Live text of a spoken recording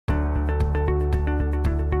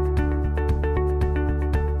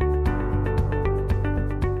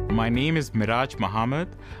My name is Miraj Mohammed.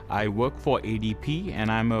 I work for ADP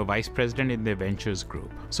and I'm a vice president in the Ventures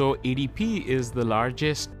group. So ADP is the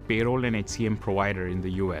largest payroll and HCM provider in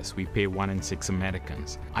the US. We pay 1 in 6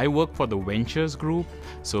 Americans. I work for the Ventures group.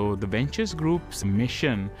 So the Ventures group's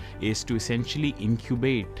mission is to essentially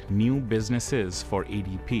incubate new businesses for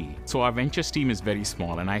ADP. So our Ventures team is very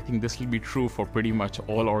small, and I think this will be true for pretty much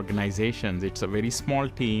all organizations. It's a very small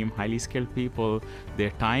team, highly skilled people.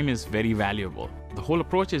 Their time is very valuable. The whole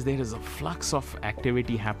approach is there is a flux of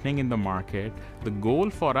activity happening in the market. The goal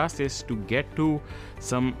for us is to get to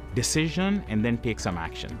some decision and then take some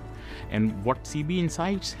action. And what CB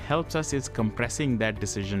Insights helps us is compressing that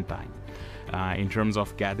decision time in terms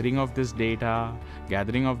of gathering of this data,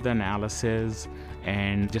 gathering of the analysis,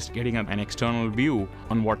 and just getting an external view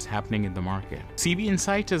on what's happening in the market. CB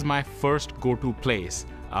Insights is my first go-to place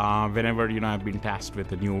whenever I've been tasked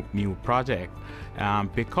with a new project,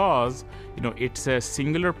 because it's a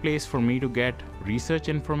singular place for me to get research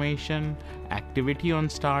information, activity on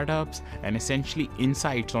startups, and essentially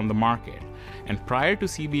insights on the market. And prior to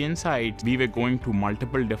CB Insights, we were going to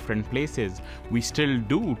multiple different places. We still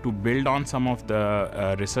do to build on some of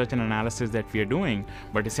the research and analysis that we are doing.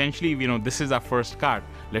 But essentially, this is our first cut.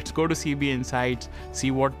 Let's go to CB Insights,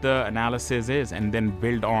 see what the analysis is, and then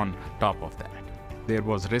build on top of that. There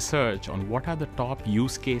was research on what are the top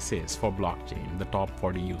use cases for blockchain, the top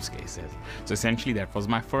 40 use cases. So essentially, that was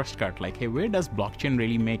my first cut, like, hey, where does blockchain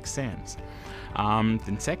really make sense?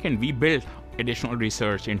 Then second, we built additional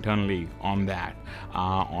research internally on that,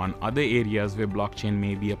 on other areas where blockchain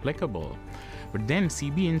may be applicable. But then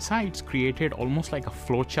CB Insights created almost like a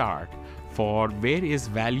flowchart for where is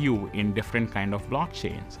value in different kind of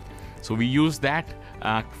blockchains. So we use that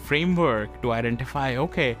framework to identify,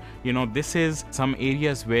 okay, this is some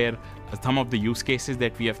areas where some of the use cases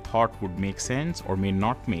that we have thought would make sense or may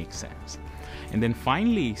not make sense. And then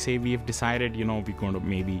finally, say we have decided, we're going to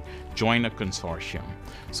maybe join a consortium.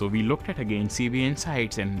 So we looked at, again, CB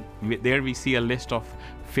Insights, and there we see a list of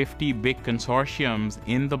 50 big consortiums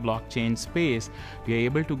in the blockchain space. We are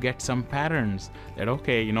able to get some patterns that,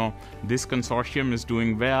 okay, this consortium is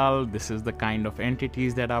doing well, this is the kind of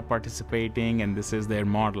entities that are participating, and this is their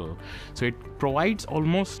model. So it provides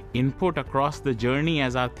almost input across the journey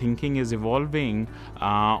as our thinking is evolving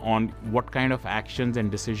on what kind of actions and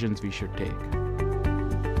decisions we should take.